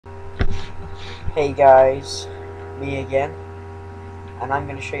Hey guys, me again, and I'm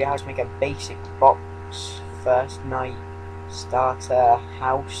going to show you how to make a basic box first night starter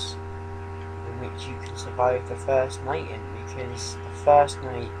house in which you can survive the first night in, because the first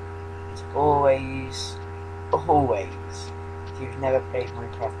night is always, if you've never played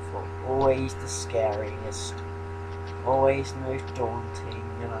Minecraft before, always the scariest, always the most daunting.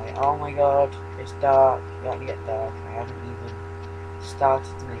 You're like, oh my god, it's dark, it's about to get dark, I haven't even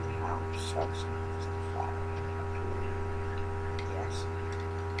started to make a house. Yes.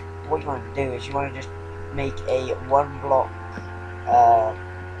 What you want to do is you want to just make a one block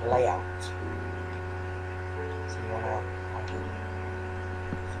layout. So you want to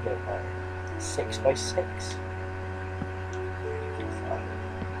do 6 by 6.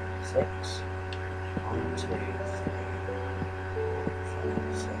 6. 1, 2, 3, 4,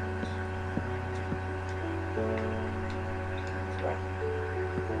 5, 6.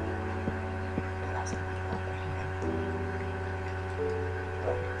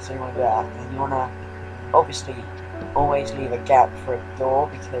 So you want to do that, and you want to obviously always leave a gap for a door,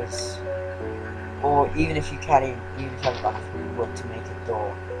 because, or even if you can't even if you haven't got enough wood to make a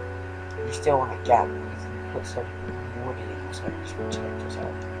door, you still want a gap. You can put some wood in it or something just to protect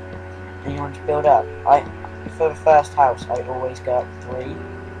yourself. And you want to build up. For the first house, I always go up 3,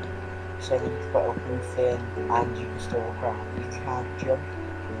 so then you can put a roof in and you can still walk around. You can't jump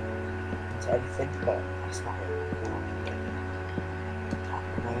into anything, but that's not it.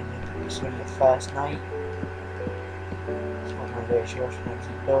 So on the first night, so what I'm going to do is you're just going to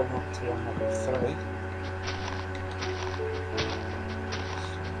keep building up to your level 3.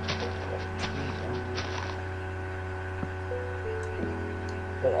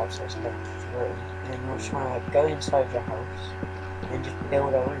 Build up so it's level 3, and then you're just going to go inside your house and then just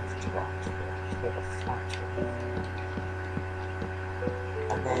build a roof to that. Just build a flat roof.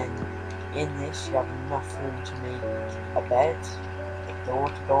 And then in this you have enough room to make a bed, a door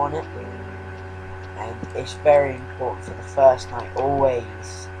to go on it. And it's very important for the first night,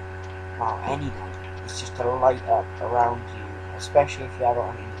 always, well, any night, it's just to light up around you, especially if you have it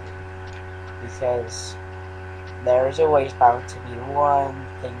on Internet, because there is always bound to be one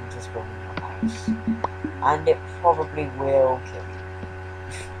thing just wrong in your house, and it probably will kill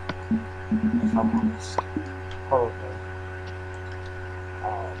you, if I'm honest, probably.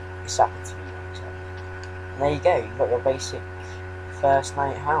 It's happened to me one time. And there you go, you've got your basic first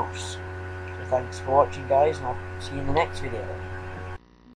night house. Thanks for watching, guys, and I'll see you in the next video.